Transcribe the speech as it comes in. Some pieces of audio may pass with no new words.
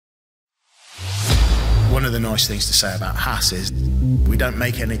One of the nice things to say about HAAS is we don't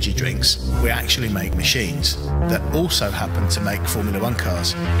make energy drinks. We actually make machines that also happen to make Formula One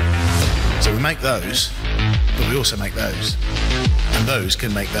cars. So we make those, but we also make those. And those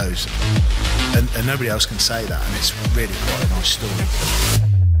can make those. And nobody else can say that, and it's really quite a nice story.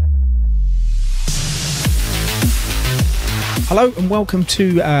 Hello and welcome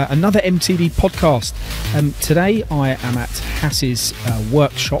to another MTD podcast. Today I am at HAAS's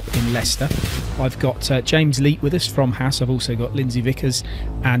workshop in Leicester. I've got James Leet with us from HAAS. I've also got Lyndsey Vickers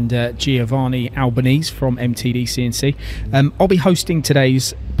and Giovanni Albanese from MTDCNC. I'll be hosting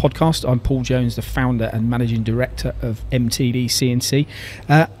today's podcast. I'm Paul Jones, the founder and managing director of MTDCNC.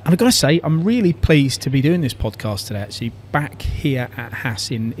 And I've got to say, I'm really pleased to be doing this podcast today, actually, back here at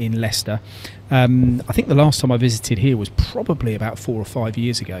HAAS in Leicester. I think the last time I visited here was probably about 4 or 5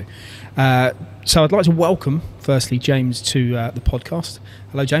 years ago. So I'd like to welcome, firstly, James to the podcast.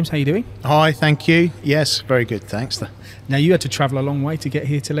 Hello, James. How are you doing? Hi, thank you. Yes, very good, thanks. Now, you had to travel a long way to get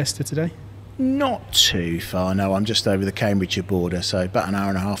here to Leicester today? Not too far, no. I'm just over the Cambridgeshire border, so about an hour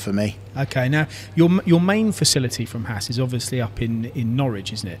and a half for me. Okay, now, your main facility from HAAS is obviously up in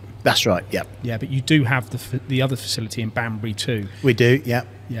Norwich, isn't it? That's right, yep. Yeah, but you do have the other facility in Banbury too. We do, yep.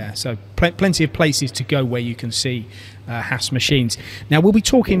 Yeah, so plenty of places to go where you can see HAAS machines. Now, we'll be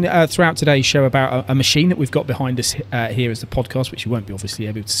talking throughout today's show about a machine that we've got behind us here as the podcast, which you won't be obviously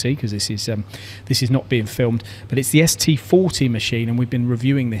able to see because this is not being filmed. But it's the ST40 machine, and we've been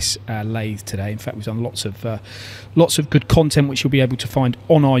reviewing this lathe today. In fact, we've done lots of good content, which you'll be able to find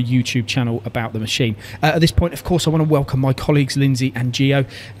on our YouTube channel about the machine. At this point, of course, I want to welcome my colleagues Lyndsey and Gio.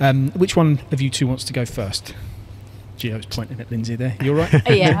 Which one of you two wants to go first? Gio's pointing at Lyndsey there. You all right?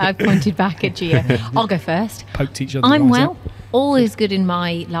 Yeah, I pointed back at Gio. I'll go first. Poked each other. I'm well. All is good in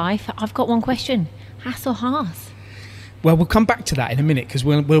my life. I've got one question. HAAS or HAAS? Well, we'll come back to that in a minute because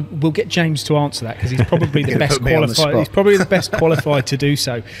we'll get James to answer that because he's probably the best qualified. He's probably the best qualified to do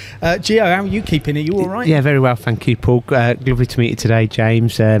so. Gio, how are you keeping it? You all right? Yeah, very well, thank you, Paul. Lovely to meet you today,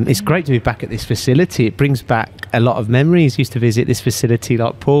 James. It's great to be back at this facility. It brings back a lot of memories. Used to visit this facility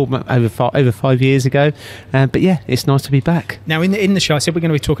like Paul over 5 years ago. But yeah, it's nice to be back. Now, in the show, I said we're going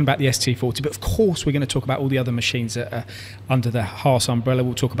to be talking about the ST40, but of course we're going to talk about all the other machines that are under the HAAS umbrella.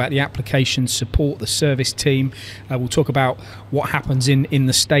 We'll talk about the application support, the service team. We'll talk about what happens in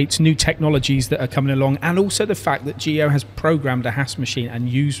the States, new technologies that are coming along, and also the fact that Gio has programmed a HAAS machine and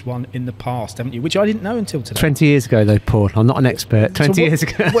used one in the past, haven't you? Which I didn't know until today. 20 years ago, though, Paul. I'm not an expert. 20 years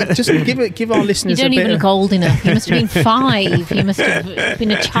ago. Just give our listeners you don't even look old enough. You must have been 5. You must have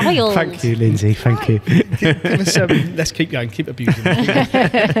been a child. Thank you, Lyndsey. Thank you. Give us, let's keep going. Keep abusing me.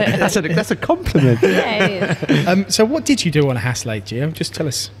 That's a compliment. Yeah, so what did you do on a HAAS lathe, Gio? Just tell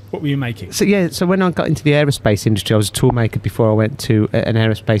us, what were you making? So when I got into the aerospace industry, I was a tool maker before I went to an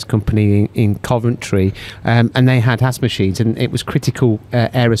aerospace company in Coventry, and they had HAAS machines, and it was critical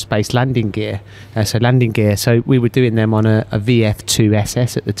aerospace landing gear. So we were doing them on a VF2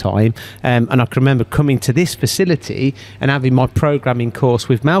 SS at the time, and I can remember coming to this facility and having my programming course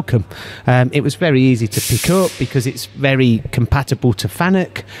with Malcolm. It was very easy to pick up because it's very compatible to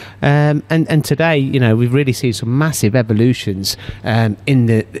FANUC, and today, you know, we've really seen some massive evolutions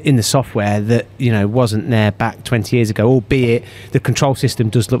in the software that, you know, wasn't there back 20 years ago, albeit the control system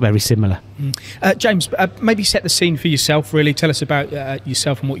does look very similar. James, maybe set the scene for yourself, really. Tell us about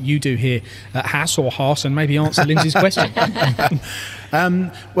yourself and what you do here at HAAS or HAAS, and maybe answer Lyndsey's question.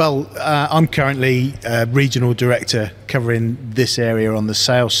 I'm currently regional director covering this area on the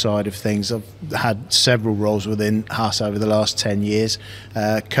sales side of things. I've had several roles within HAAS over the last 10 years.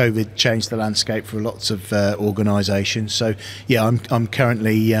 COVID changed the landscape for lots of organisations. So, yeah, I'm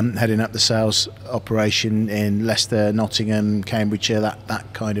currently heading up the sales operation in Leicester, Nottingham, Cambridgeshire,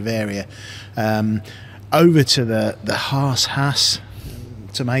 that kind of area. Over to the HAAS.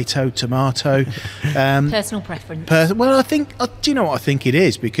 Tomato. Personal preference. Well, I think, do you know what I think it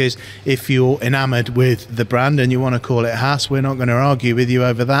is? Because if you're enamoured with the brand and you want to call it HAAS, we're not going to argue with you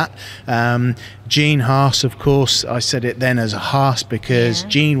over that. Gene HAAS, of course, I said it then as a HAAS because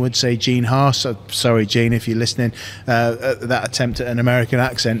Gene would say Gene HAAS. Sorry, Gene, if you're listening, that attempt at an American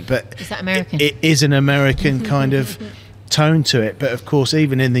accent. But is that American? It is an American kind of tone to it, but of course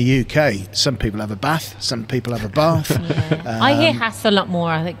even in the UK some people have a bath, some people have a bath. I hear HAAS a lot more.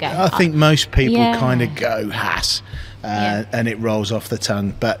 I think most people kind of go HAAS, and it rolls off the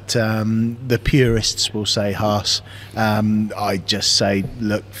tongue, but the purists will say HAAS. I just say,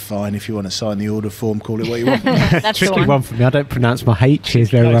 look, fine, if you want to sign the order form, call it what you want. That's tricky one for me. I don't pronounce my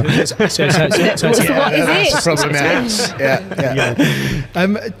H's very well. What is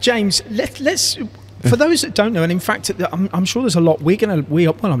it? James, For those that don't know, and in fact, I'm sure there's a lot I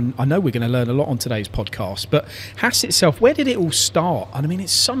know we're going to learn a lot on today's podcast. But HAAS itself, where did it all start? And I mean,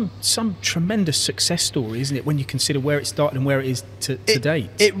 it's some tremendous success story, isn't it? When you consider where it started and where it is to date.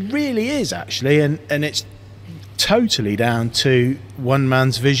 It really is, actually, and it's totally down to one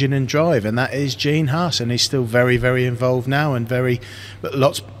man's vision and drive, and that is Gene HAAS, and he's still very, very involved now, and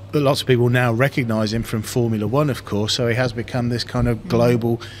lots of people now recognise him from Formula One, of course, so he has become this kind of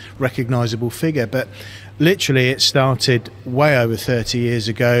global recognisable figure. But literally it started way over 30 years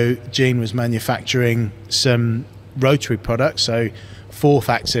ago. Gene was manufacturing some rotary products, so fourth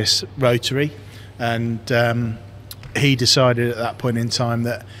axis rotary, and he decided at that point in time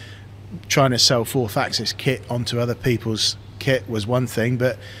that trying to sell fourth axis kit onto other people's kit was one thing,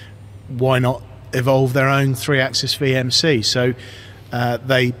 but why not evolve their own 3-axis VMC? So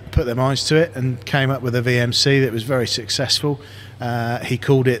they put their minds to it and came up with a VMC that was very successful. He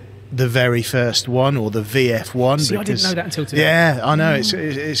called it the very first one, or the VF1. See, I didn't know that until today. Yeah, I know,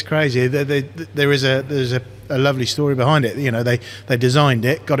 it's crazy. There's a lovely story behind it. You know, they designed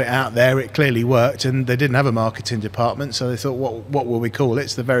it, got it out there, it clearly worked, and they didn't have a marketing department, so they thought, what will we call it?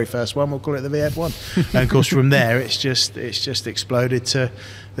 It's the very first one, we'll call it the VF1. And of course from there it's just exploded to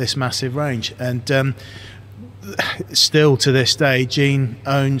this massive range. And still to this day, Gene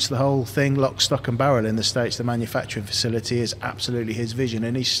owns the whole thing, lock, stock and barrel in the States. The manufacturing facility is absolutely his vision,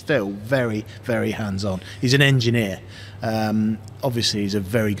 and he's still very, very hands-on. He's an engineer. Obviously he's a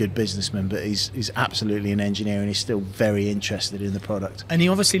very good businessman, but he's absolutely an engineer, and he's still very interested in the product. And he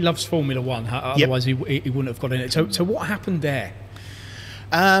obviously loves Formula One, otherwise he wouldn't have got in it. So what happened there?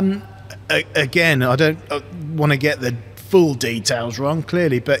 Again, I don't want to get the full details wrong,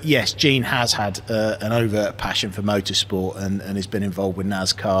 clearly, but yes, Gene has had an overt passion for motorsport and has been involved with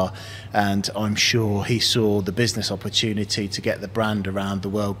NASCAR, and I'm sure he saw the business opportunity to get the brand around the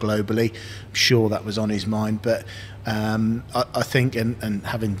world globally. I'm sure that was on his mind, but I think, and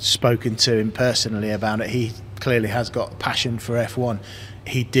having spoken to him personally about it, he clearly has got a passion for F1.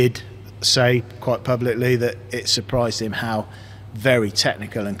 He did say quite publicly that it surprised him how very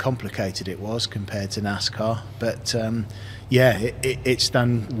technical and complicated it was compared to NASCAR, but it's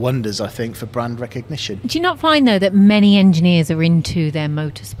done wonders, I think, for brand recognition. Do you not find though that many engineers are into their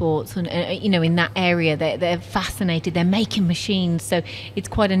motorsports, and in that area they're fascinated, they're making machines, so it's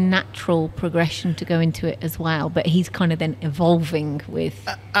quite a natural progression to go into it as well, but he's kind of then evolving with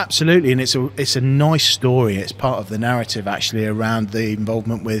absolutely, and it's a nice story. It's part of the narrative actually around the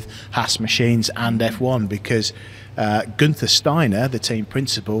involvement with HAAS machines and F1, because Gunther Steiner, the team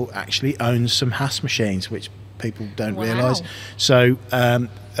principal, actually owns some HAAS machines, which people don't realise. So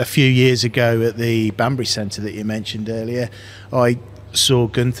a few years ago at the Banbury Centre that you mentioned earlier, I saw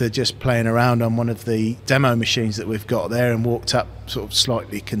Gunther just playing around on one of the demo machines that we've got there, and walked up sort of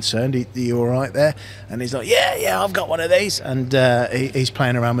slightly concerned. Are you all right there? And he's like, yeah, I've got one of these, and he's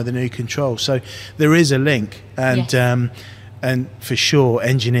playing around with the new control. So there is a link, and yes. And for sure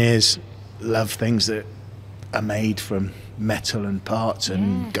engineers love things that are made from metal and parts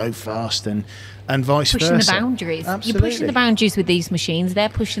and go fast, and vice versa. Pushing the boundaries. Absolutely. You're pushing the boundaries with these machines, they're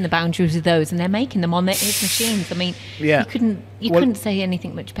pushing the boundaries with those, and they're making them on his machines. I mean, you couldn't say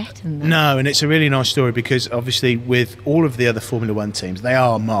anything much better than that. No, and it's a really nice story, because obviously with all of the other Formula One teams, they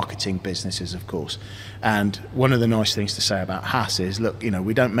are marketing businesses, of course. And one of the nice things to say about HAAS is, look,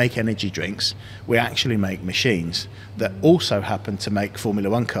 we don't make energy drinks, we actually make machines that also happen to make Formula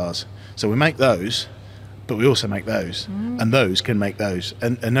One cars. So we make those, but we also make those, and those can make those,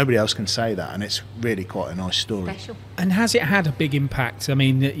 and nobody else can say that, and it's really quite a nice story. Special. And has it had a big impact? I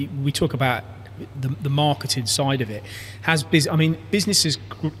mean, we talk about the marketing side of it. Business has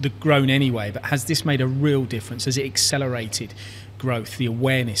grown anyway, but has this made a real difference? Has it accelerated growth, the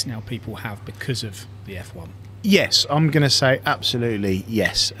awareness now people have because of the F1? Yes, I'm going to say absolutely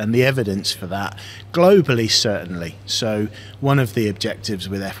yes, and the evidence for that globally, certainly. So one of the objectives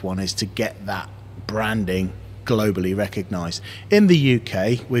with F1 is to get that branding globally recognised. In the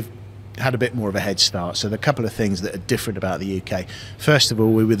UK, we've had a bit more of a head start, so there are a couple of things that are different about the UK. First of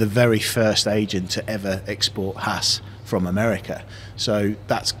all, we were the very first agent to ever export HAAS from America, so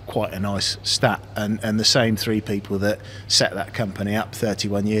that's quite a nice stat, and the same three people that set that company up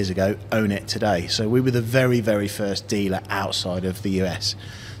 31 years ago own it today. So we were the very, very first dealer outside of the US.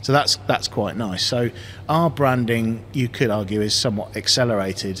 So that's quite nice. So our branding, you could argue, is somewhat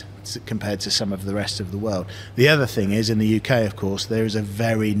accelerated compared to some of the rest of the world. The other thing is, in the UK, of course, there is a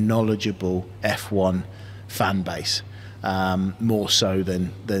very knowledgeable F1 fan base, more so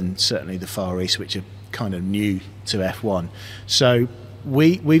than certainly the Far East, which are kind of new to F1. So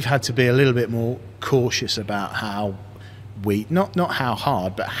we've had to be a little bit more cautious about how we not how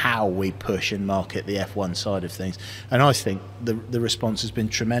hard, but how we push and market the F1 side of things. And I think the response has been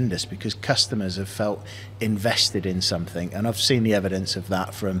tremendous, because customers have felt invested in something, and I've seen the evidence of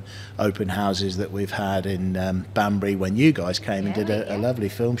that from open houses that we've had in Banbury when you guys came and did a lovely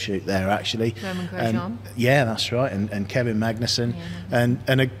film shoot there, actually. Roman Grosjean. Yeah, that's right, and Kevin Magnussen.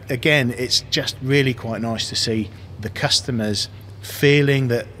 And again, it's just really quite nice to see the customers feeling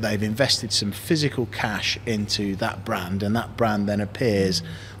that they've invested some physical cash into that brand, and that brand then appears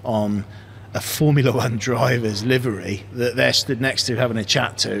on a Formula One driver's livery that they're stood next to having a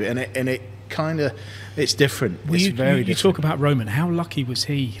chat to, and it kind of, it's different. Well, it's very you different. talk about Roman. How lucky was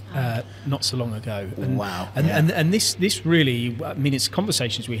he not so long ago? And, Wow. And this really, I mean, it's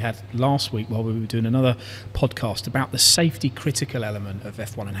conversations we had last week while we were doing another podcast about the safety critical element of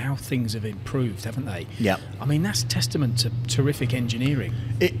F1 and how things have improved, haven't they? Yeah. I mean, that's testament to terrific engineering.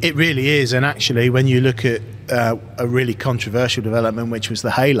 It really is. And actually, when you look at a really controversial development, which was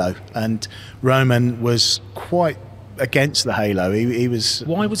the halo, and Roman was quite against the halo. He was.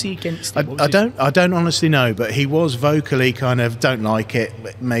 Why was he against it? I don't honestly know, but he was vocally kind of don't like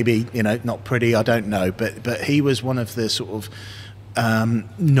it. Maybe, you know, not pretty. I don't know, but he was one of the sort of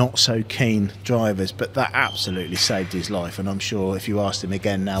not so keen drivers. But that absolutely saved his life, and I'm sure if you asked him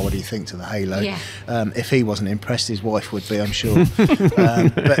again now, what do you think to the halo? Yeah. If he wasn't impressed, his wife would be, I'm sure.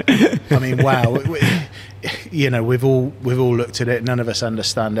 But I mean, wow. You know, we've all looked at it. None of us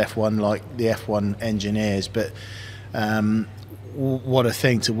understand F1 like the F1 engineers, but what a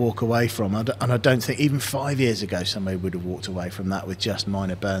thing to walk away from. And I don't think even 5 years ago somebody would have walked away from that with just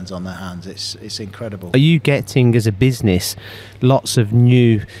minor burns on their hands. It's incredible. Are you getting, as a business, lots of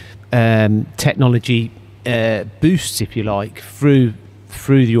new technology boosts, if you like, through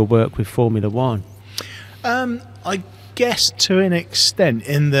your work with Formula One? I guess to an extent,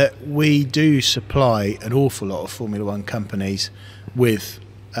 in that we do supply an awful lot of Formula One companies with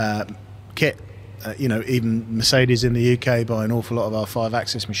kit. You know, even Mercedes in the UK buy an awful lot of our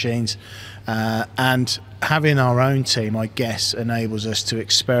 5-axis machines, and having our own team, I guess, enables us to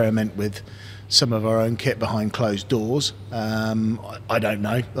experiment with some of our own kit behind closed doors. I don't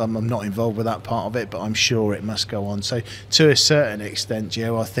know, I'm not involved with that part of it, but I'm sure it must go on. So to a certain extent,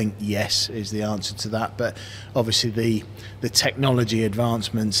 Gio, I think yes is the answer to that. But obviously the technology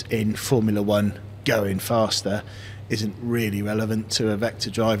advancements in Formula One going faster isn't really relevant to a vector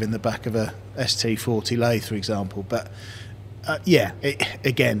drive in the back of a ST40 lathe, for example. But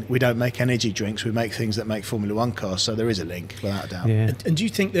again, we don't make energy drinks, we make things that make Formula One cars, so there is a link, without a doubt. Yeah. And do you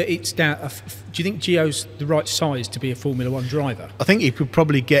think that it's down? Do you think Gio's the right size to be a Formula One driver? I think he could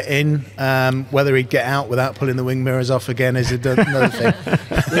probably get in. Whether he'd get out without pulling the wing mirrors off again is another thing.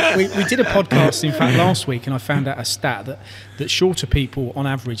 we did a podcast, in fact, last week, and I found out a stat that shorter people, on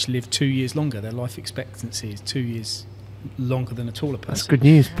average, live 2 years longer. Their life expectancy is 2 years longer than a taller person. That's good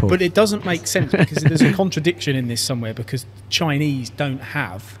news, Paul. But it doesn't make sense, because there's a contradiction in this somewhere, because Chinese don't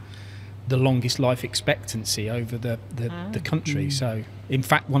have the longest life expectancy over the country. So in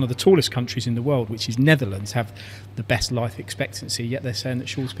fact, one of the tallest countries in the world, which is Netherlands, have the best life expectancy, yet they're saying that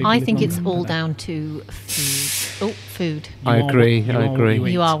shorter people live think it's longer. all down to food. Food. I agree.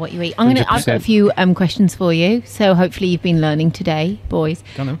 You are what you eat. I've got a few questions for you, so hopefully you've been learning today, boys.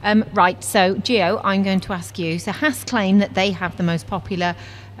 Go on. Right, so Gio, I'm going to ask you. So HAAS claim that they have the most popular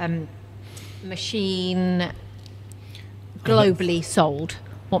machine globally sold.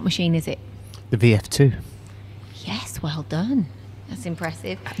 What machine is it? The VF2. Yes, well done. That's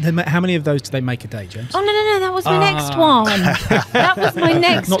impressive. How many of those do they make a day, James? Oh, no, that was my next one. That was my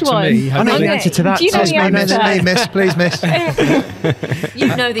next Not to one. me. I know the answer to that. Do you know the answer? Miss, please, miss. You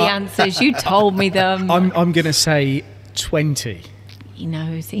know the answers. You told me them. I'm going to say 20. He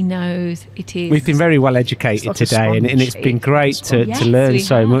knows. It is. We've been very well educated It's like a today, and it's been great to Yes, learn we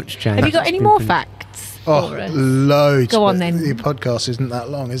so have. much, James. Have you got It's any been more brilliant. facts Oh, for us? loads. Go on, but then. The podcast isn't that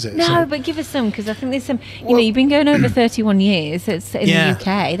long, is it? No, So- but give us some, because I think there's some. You know, you've been going over 31 years. It's in Yeah. the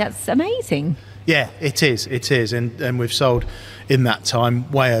UK. That's amazing. Yeah, it is, and we've sold in that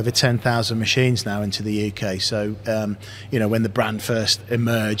time way over 10,000 machines now into the UK. So you know, when the brand first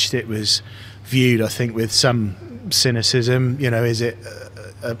emerged, it was viewed, I think, with some cynicism. You know, is it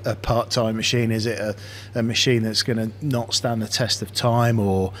a part-time machine? Is it a machine that's going to not stand the test of time,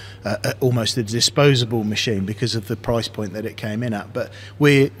 or almost a disposable machine because of the price point that it came in at? But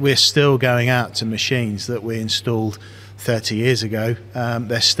we're still going out to machines that we installed 30 years ago.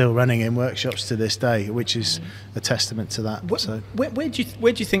 They're still running in workshops to this day, which is a testament to that. So Where do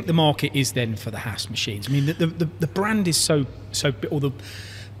you think the market is then for the HAAS machines? I mean, the brand is so, or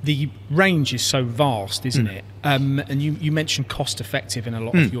the range is so vast, isn't it? And you mentioned cost effective in a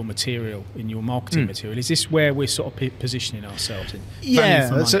lot of your material, in your marketing material. Is this where we're sort of positioning ourselves in? Yeah,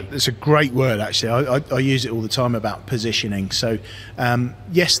 that's a great word, actually. I use it all the time about positioning. So,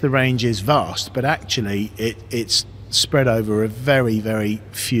 yes, the range is vast, but actually it's spread over a very, very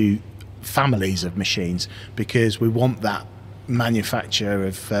few families of machines, because we want that manufacture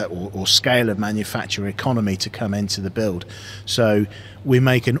of or scale of manufacture economy to come into the build. So we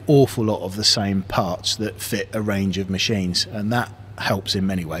make an awful lot of the same parts that fit a range of machines, and that helps in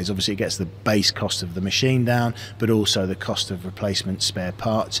many ways. Obviously it gets the base cost of the machine down, but also the cost of replacement spare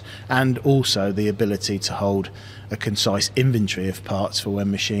parts, and also the ability to hold a concise inventory of parts for when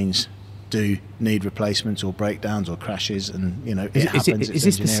machines do need replacements or breakdowns or crashes, and is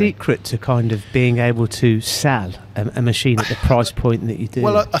this the secret to kind of being able to sell a machine at the price point that you do?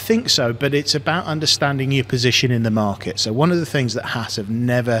 Well, I think so, but it's about understanding your position in the market. So one of the things that HAAS have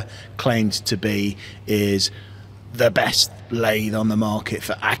never claimed to be is the best lathe on the market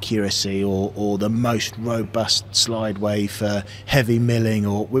for accuracy, or the most robust slide way for heavy milling,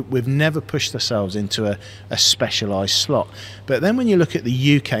 or we've never pushed ourselves into a specialised slot. But then when you look at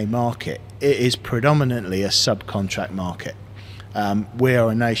the UK market, it is predominantly a subcontract market. We are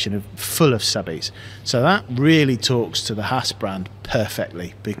a nation full of subbies, so that really talks to the HAAS brand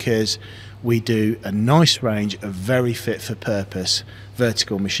perfectly, because we do a nice range of very fit for purpose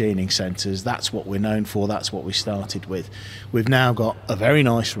vertical machining centres. That's what we're known for, that's what we started with. We've now got a very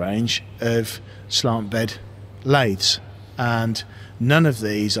nice range of slant bed lathes, and none of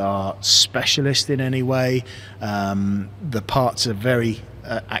these are specialist in any way. The parts are very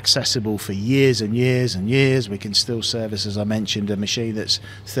accessible for years and years and years. We can still service, as I mentioned, a machine that's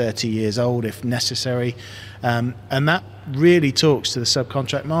 30 years old if necessary, and that really talks to the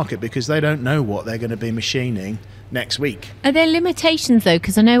subcontract market, because they don't know what they're going to be machining next week. Are there limitations though?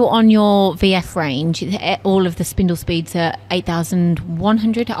 Because I know on your VF range, all of the spindle speeds are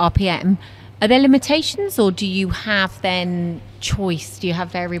 8,100 RPM. Are there limitations, or do you have then choice? Do you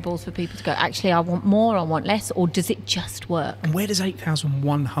have variables for people to go, actually, I want more, I want less, or does it just work? And where does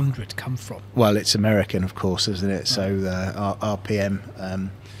 8,100 come from? Well, it's American, of course, isn't it? So our RPM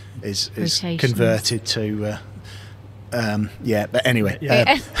is converted to... but anyway,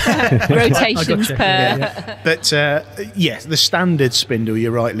 rotations per. Yeah. But yes, the standard spindle,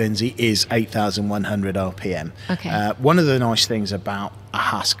 you're right, Lyndsey, is 8,100 RPM. Okay. One of the nice things about a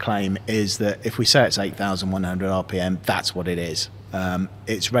HAAS claim is that if we say it's 8,100 RPM, that's what it is.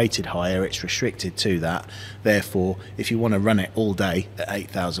 It's rated higher, it's restricted to that. Therefore, if you want to run it all day at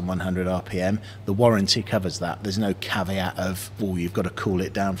 8,100 RPM, the warranty covers that. There's no caveat of, oh, you've got to cool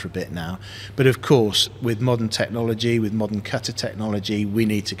it down for a bit now. But of course, with modern technology, with modern cutter technology, we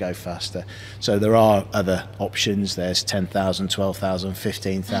need to go faster. So there are other options. There's 10,000, 12,000,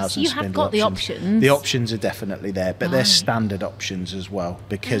 15,000 so you spindle have got the options. The options are definitely there, but they're standard options as well,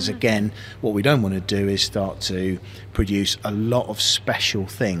 because again, what we don't want to do is start to produce a lot of special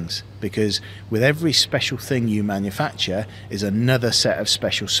things, because with every special thing you manufacture is another set of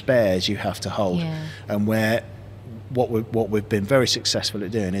special spares you have to hold. And what we've been very successful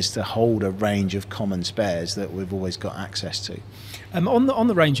at doing is to hold a range of common spares that we've always got access to. On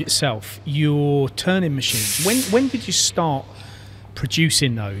the range itself, your turning machines, when did you start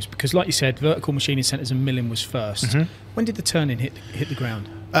producing those? Because like you said, vertical machining centres and milling was first. When did the turning hit the ground?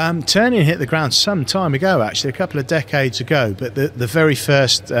 Turning hit the ground some time ago, actually, a couple of decades ago, but the very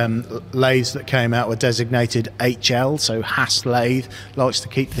first lathes that came out were designated HL, so HAAS lathe, likes to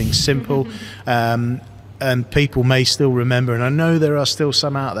keep things simple. And people may still remember, and I know there are still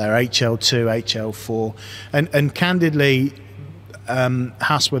some out there, HL2, HL4, and candidly,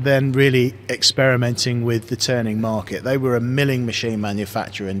 HAAS were then really experimenting with the turning market. They were a milling machine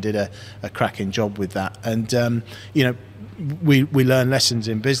manufacturer and did a cracking job with that. And we learn lessons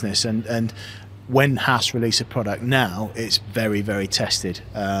in business, and when HAAS release a product now, it's very, very tested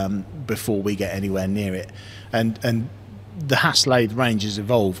before we get anywhere near it. And the HAAS lathe range has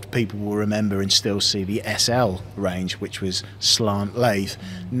evolved. People will remember and still see the SL range, which was slant lathe.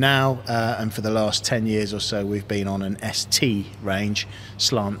 Now, and for the last 10 years or so, we've been on an ST range,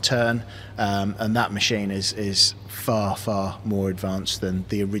 slant turn, and that machine is far, far more advanced than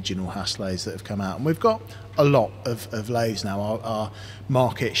the original HAAS lathes that have come out. And we've got a lot of lathes now. Our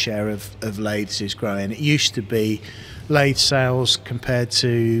market share of lathes is growing. It used to be lathe sales compared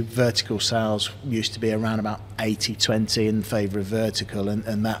to vertical sales used to be around about 80-20 in favour of vertical,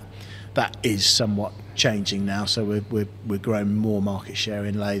 and that is somewhat changing now. So we're growing more market share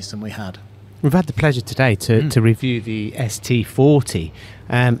in lathes than we had. We've had the pleasure today to review the ST40,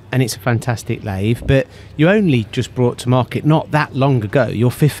 and it's a fantastic lathe, but you only just brought to market not that long ago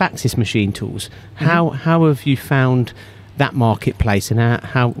your 5th axis machine tools. How have you found that marketplace, and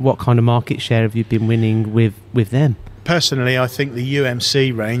what kind of market share have you been winning with them? Personally, I think the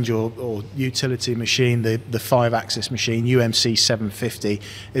UMC range or utility machine, the 5-axis machine, UMC 750,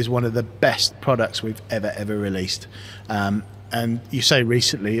 is one of the best products we've ever released. And you say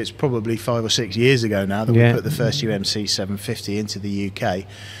recently, it's probably 5 or 6 years ago now that we put the first UMC 750 into the UK.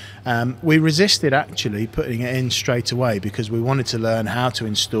 We resisted actually putting it in straight away because we wanted to learn how to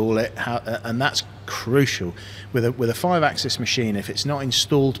install it, and that's crucial. With a 5-axis machine, if it's not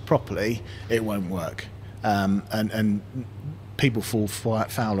installed properly, it won't work. And people fall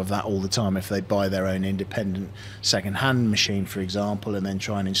foul of that all the time if they buy their own independent second-hand machine, for example, and then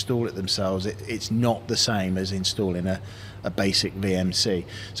try and install it themselves. It's not the same as installing a basic VMC.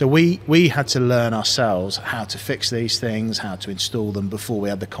 So we had to learn ourselves how to fix these things, how to install them before we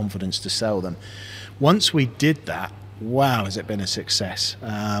had the confidence to sell them. Once we did that, wow, has it been a success.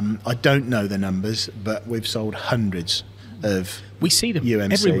 I don't know the numbers, but we've sold hundreds of We see them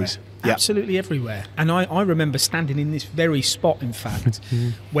UMCs. everywhere. Yep. Absolutely everywhere. And I remember standing in this very spot, in fact,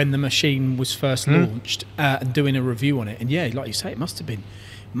 when the machine was first launched, and doing a review on it. And yeah, like you say, it must have been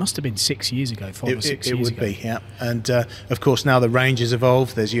 6 years ago, 5 or 6 years ago. It would be, yeah. And of course, now the range has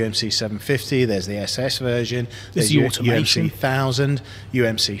evolved. There's UMC 750, there's the SS version, there's the automation. UMC 1000,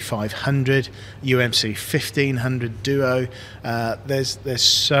 UMC 500, UMC 1500 Duo. There's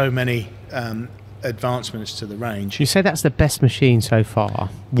so many advancements to the range. You say that's the best machine so far.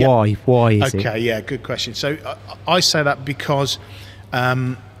 Yep. Why is it? Okay, yeah, good question. So I say that because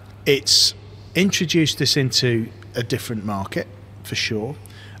it's introduced us into a different market, for sure.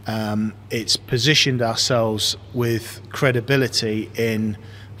 It's positioned ourselves with credibility in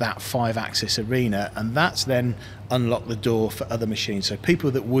that 5-axis arena, and that's then unlocked the door for other machines. So people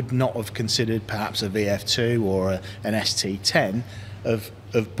that would not have considered perhaps a VF2 or an ST10 have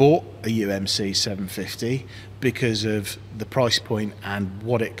bought a UMC 750 because of the price point and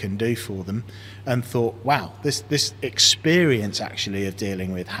what it can do for them, and thought, wow, this experience actually of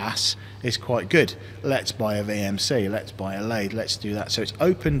dealing with HAAS is quite good. Let's buy a VMC, let's buy a lathe, let's do that. So it's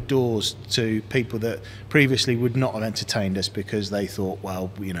opened doors to people that previously would not have entertained us because they thought,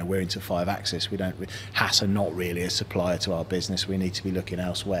 well, you know, we're into 5-axis, HAAS are not really a supplier to our business, we need to be looking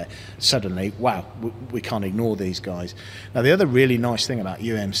elsewhere. Suddenly, wow, we can't ignore these guys. Now, the other really nice thing about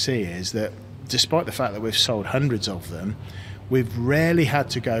UMC is that despite the fact that we've sold hundreds of them, we've rarely had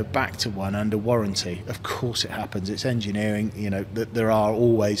to go back to one under warranty. Of course it happens, it's engineering, you know, that there are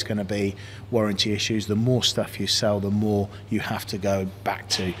always going to be warranty issues. The more stuff you sell, the more you have to go back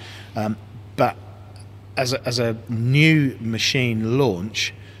to. But as a new machine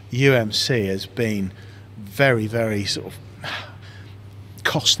launch, UMC has been very, very sort of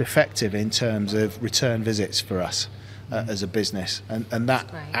cost effective in terms of return visits for us. As a business, and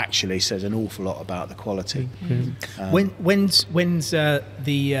that actually says an awful lot about the quality. When's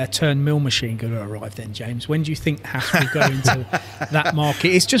the turn mill machine going to arrive then, James? When do you think HAAS will go into that market?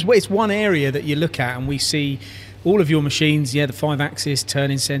 It's one area that you look at and we see all of your machines, the 5-axis,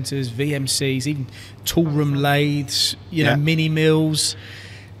 turning centres, VMCs, even tool room lathes, mini mills.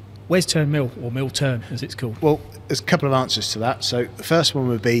 Where's turn mill, or mill turn as it's called? Well, there's a couple of answers to that. So the first one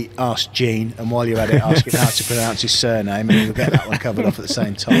would be ask Gene, and while you're at it, ask him how to pronounce his surname, and we'll get that one covered off at the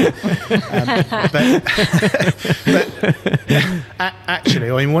same time. But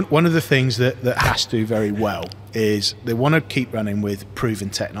actually, I mean, one of the things that HAAS do very well is they want to keep running with proven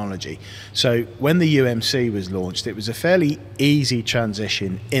technology. So when the UMC was launched, it was a fairly easy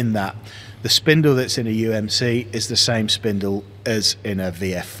transition in that the spindle that's in a UMC is the same spindle as in a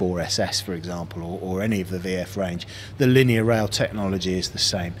VF4 SS, for example, or any of the VF range. The linear rail technology is the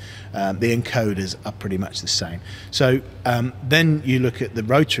same. The encoders are pretty much the same. So then you look at the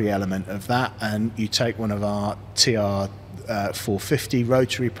rotary element of that, and you take one of our TR 450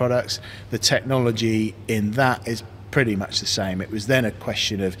 rotary products. The technology in that is pretty much the same. It was then a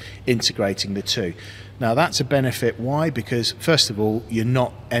question of integrating the two. Now that's a benefit. Why? Because first of all, you're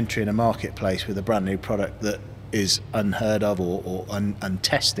not entering a marketplace with a brand new product that is unheard of or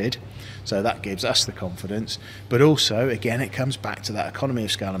untested. So that gives us the confidence. But also, again, it comes back to that economy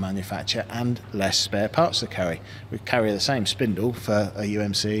of scale of manufacture and less spare parts to carry. We carry the same spindle for a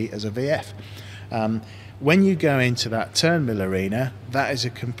UMC as a VF. When you go into that turn mill arena, that is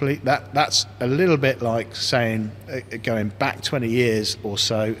that's a little bit like saying, going back 20 years or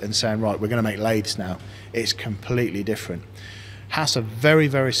so and saying, right, we're going to make lathes now. It's completely different. HAAS are very,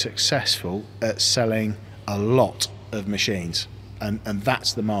 very successful at selling a lot of machines. and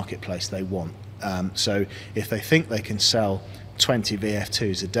that's the marketplace they want. So if they think they can sell 20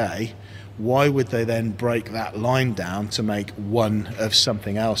 VF2s a day, why would they then break that line down to make one of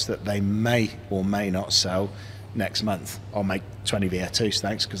something else that they may or may not sell next month? I'll make 20 VF2s,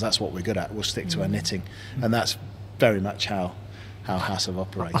 thanks, because that's what we're good at. We'll stick to our knitting. And that's very much how HAAS have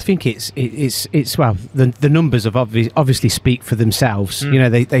operated. I think it's well, the numbers of obviously speak for themselves. You know,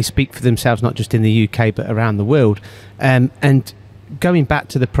 they speak for themselves, not just in the UK but around the world. And going back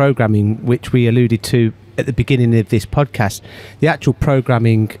to the programming, which we alluded to at the beginning of this podcast, the actual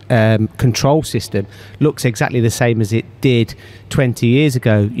programming control system looks exactly the same as it did 20 years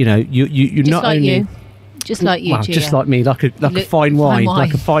ago. You know, you not like only you. Just like you, well, Gio. just like me, like a fine wine,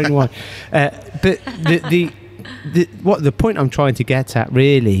 like a fine wine. But the point I'm trying to get at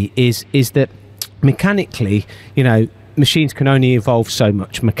really is that mechanically, you know, machines can only evolve so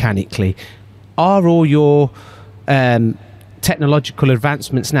much mechanically. Are all your technological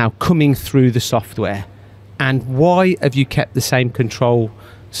advancements now coming through the software? And why have you kept the same control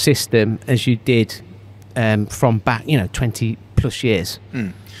system as you did from back, 20 plus years?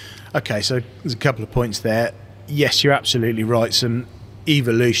 Okay, so there's a couple of points there. Yes, you're absolutely right. Some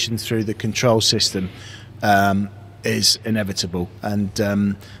evolution through the control system is inevitable,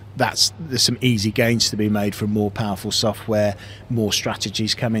 and there's some easy gains to be made from more powerful software, more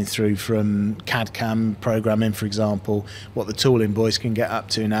strategies coming through from CAD/CAM programming, for example. What the tooling boys can get up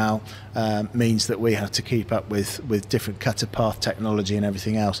to now means that we have to keep up with different cutter path technology and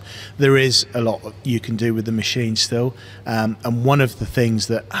everything else. There is a lot you can do with the machine still, and one of the things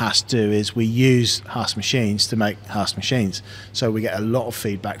that HAAS do is we use HAAS machines to make HAAS machines, so we get a lot of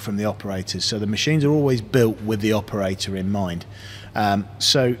feedback from the operators. So the machines are always built with the operator in mind.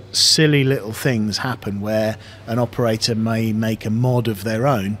 So silly little things happen where an operator may make a mod of their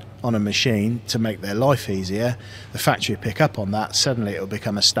own on a machine to make their life easier. The factory pick up on that, suddenly it'll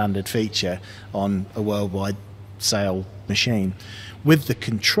become a standard feature on a worldwide sale machine. With the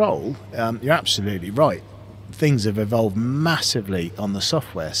control, you're absolutely right. Things have evolved massively on the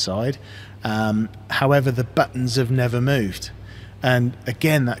software side. However, the buttons have never moved. And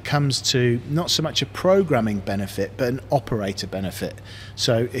again, that comes to not so much a programming benefit, but an operator benefit.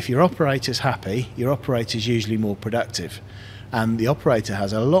 So if your operator's happy, your operator's usually more productive. And the operator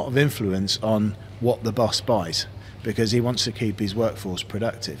has a lot of influence on what the boss buys, because he wants to keep his workforce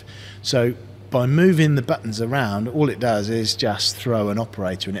productive. So by moving the buttons around, all it does is just throw an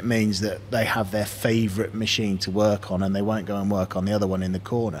operator, and it means that they have their favourite machine to work on, and they won't go and work on the other one in the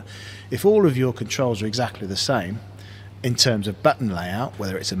corner. If all of your controls are exactly the same, in terms of button layout,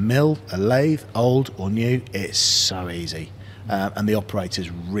 whether it's a mill, a lathe, old or new, it's so easy. And the operators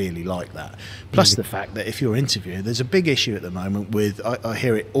really like that. Plus the fact that if you're interviewing, there's a big issue at the moment with, I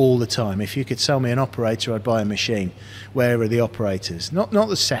hear it all the time, if you could sell me an operator, I'd buy a machine. Where are the operators? Not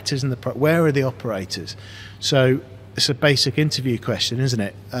the setters and where are the operators? So it's a basic interview question, isn't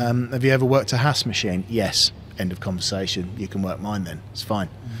it? Have you ever worked a HAAS machine? Yes. End of conversation. You can work mine then. It's fine.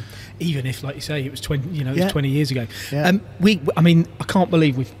 Even if, like you say, it was 20, it was 20 years ago. Yeah. I can't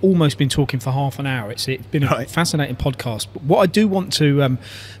believe we've almost been talking for half an hour. It's been a fascinating podcast. But what I do want to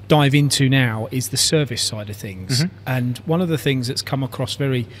dive into now is the service side of things. Mm-hmm. And one of the things that's come across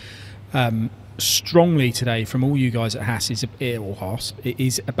very strongly today from all you guys at HAAS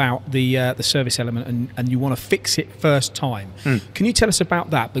is about the service element, and you want to fix it first time. Can you tell us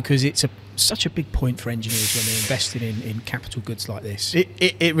about that, because it's such a big point for engineers when they're investing in capital goods like this?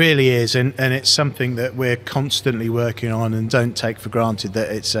 It really is, and it's something that we're constantly working on, and don't take for granted that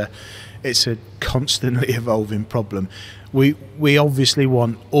it's a constantly evolving problem. We obviously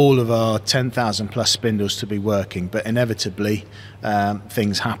want all of our 10,000 plus spindles to be working, but inevitably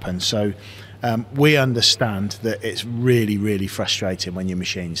things happen. So we understand that it's really, really frustrating when your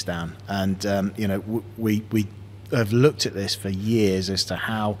machine's down, and we have looked at this for years as to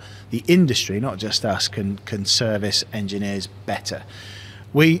how the industry, not just us, can service engineers better.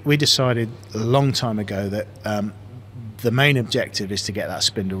 We decided a long time ago that the main objective is to get that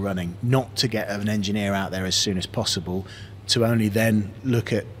spindle running, not to get an engineer out there as soon as possible, to only then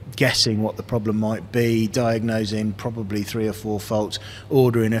look at guessing what the problem might be, diagnosing probably 3 or 4 faults,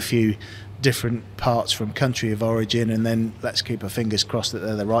 ordering a few different parts from country of origin, and then let's keep our fingers crossed that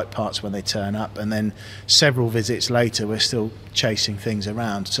they're the right parts when they turn up, and then several visits later we're still chasing things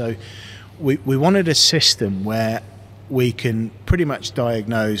around. So we wanted a system where we can pretty much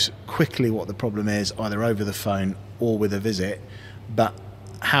diagnose quickly what the problem is, either over the phone or with a visit, but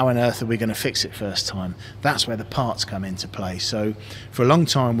how on earth are we going to fix it first time? That's where the parts come into play. So for a long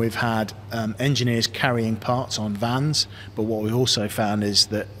time we've had engineers carrying parts on vans, but what we also found is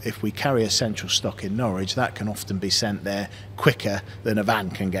that if we carry a central stock in Norwich, that can often be sent there quicker than a van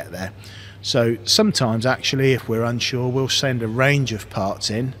can get there. So sometimes actually, if we're unsure, we'll send a range of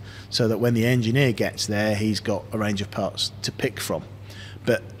parts in so that when the engineer gets there, he's got a range of parts to pick from.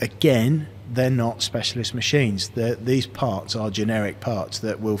 But again, they're not specialist machines. These parts are generic parts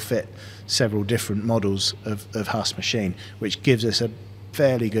that will fit several different models of HAAS machine, which gives us a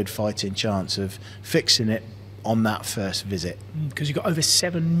fairly good fighting chance of fixing it on that first visit. Because you've got over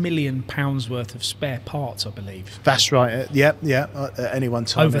 £7 million worth of spare parts, I believe. That's right. At any one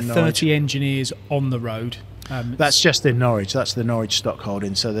time. Over 30 engineers on the road. That's just in Norwich. That's the Norwich stock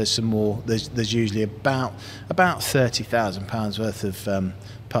holding. So there's some more. There's usually about £30,000 worth of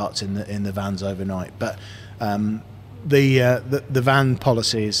parts in the vans overnight. But the van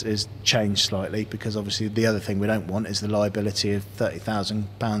policy is changed slightly, because obviously the other thing we don't want is the liability of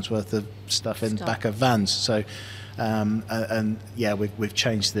 £30,000 worth of stuff in the back of vans. So we've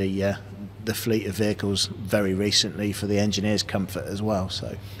changed the fleet of vehicles very recently for the engineers' comfort as well.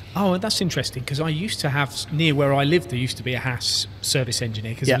 So. Oh, that's interesting, because I used to have, near where I lived, there used to be a HAAS service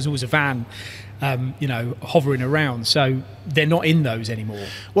engineer, because there was always a van, hovering around. So they're not in those anymore.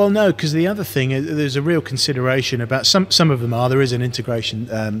 Well, no, because the other thing is there's a real consideration about some of them are. There is an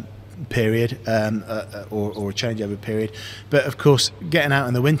integration period or a changeover period, but of course, getting out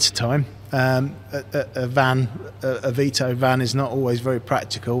in the winter time, a Vito van is not always very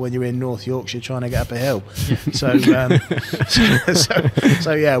practical when you're in North Yorkshire trying to get up a hill. So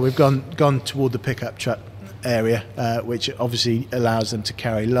we've gone toward the pickup truck area, which obviously allows them to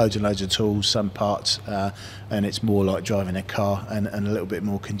carry loads and loads of tools, some parts, and it's more like driving a car and a little bit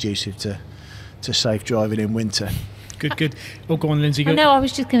more conducive to safe driving in winter. Good. Well, go on, Lyndsey. No, I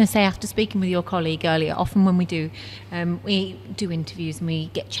was just going to say, after speaking with your colleague earlier, often when we do interviews and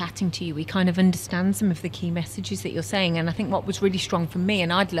we get chatting to you, we kind of understand some of the key messages that you're saying. And I think what was really strong for me,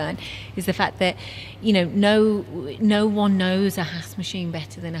 and I'd learned, is the fact that, no one knows a HAAS machine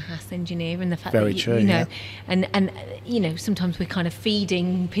better than a HAAS engineer, and the fact Very that true, and sometimes we're kind of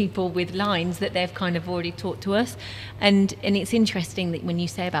feeding people with lines that they've kind of already taught to us. And it's interesting that when you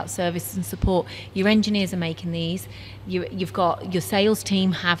say about service and support, your engineers are making these. You've got your sales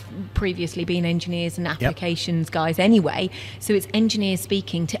team have previously been engineers and applications guys anyway, so it's engineers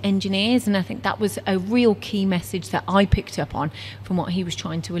speaking to engineers, and I think that was a real key message that I picked up on from what he was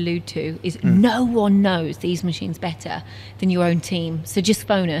trying to allude to, is no one knows these machines better than your own team, so just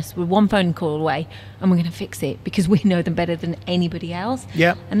phone us, we're one phone call away and we're going to fix it because we know them better than anybody else.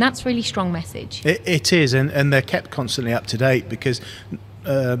 And that's really strong message. It is, and they're kept constantly up to date, because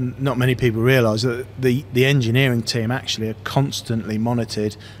not many people realise that the engineering team actually are constantly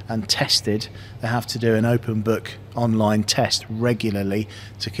monitored and tested. They have to do an open book online test regularly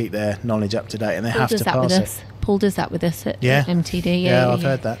to keep their knowledge up to date, and they have to pass it. Paul does that with us at MTD. I've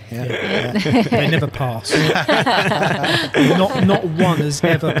heard that. They never pass. not one has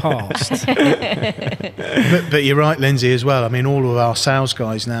ever passed. But you're right, Lyndsey, as well. I mean, all of our sales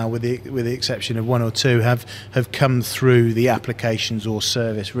guys now, with the exception of one or two, have come through the applications or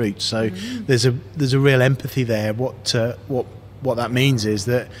service route. So there's a real empathy there. What that means is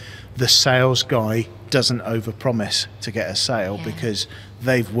that the sales guy doesn't overpromise to get a sale, because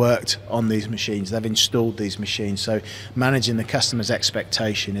they've worked on these machines, they've installed these machines. So managing the customer's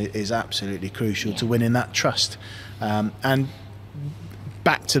expectation is absolutely crucial to winning that trust. And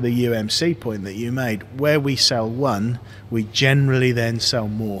back to the UMC point that you made, where we sell one, we generally then sell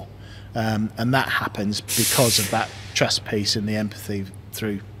more, and that happens because of that trust piece and the empathy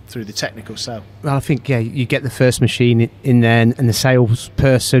through the technical sale. Well, I think you get the first machine in there, and the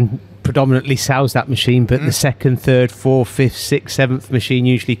salesperson predominantly sells that machine, but the second, third, fourth, fifth, sixth, seventh machine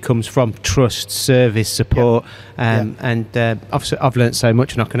usually comes from trust, service, support, and I've learnt so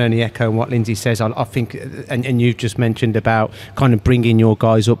much, and I can only echo on what Lyndsey says. I think, and you've just mentioned about kind of bringing your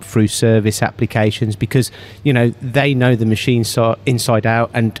guys up through service applications, because they know the machine inside out,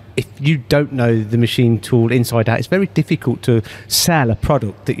 and if you don't know the machine tool inside out, it's very difficult to sell a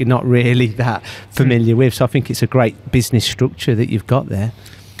product that you're not really that familiar with. So I think it's a great business structure that you've got there.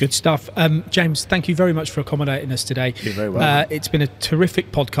 Good stuff. James, thank you very much for accommodating us today. You're very welcome. It's been a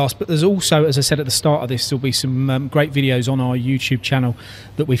terrific podcast, but there's also, as I said at the start of this, there'll be some great videos on our YouTube channel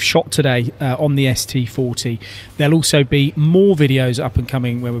that we've shot today on the ST40. There'll also be more videos up and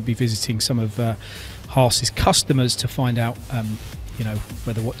coming where we'll be visiting some of HAAS's customers to find out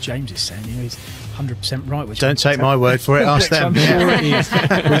whether what James is saying here is 100% right. Which Don't take my word for it. Ask them.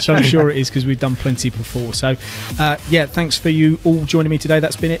 Which I'm sure it is, because we've done plenty before. So, thanks for you all joining me today.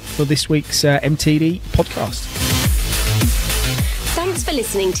 That's been it for this week's MTD podcast. Thanks for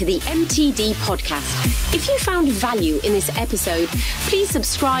listening to the MTD podcast. If you found value in this episode, please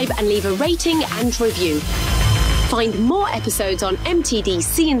subscribe and leave a rating and review. Find more episodes on mtdcnc.com.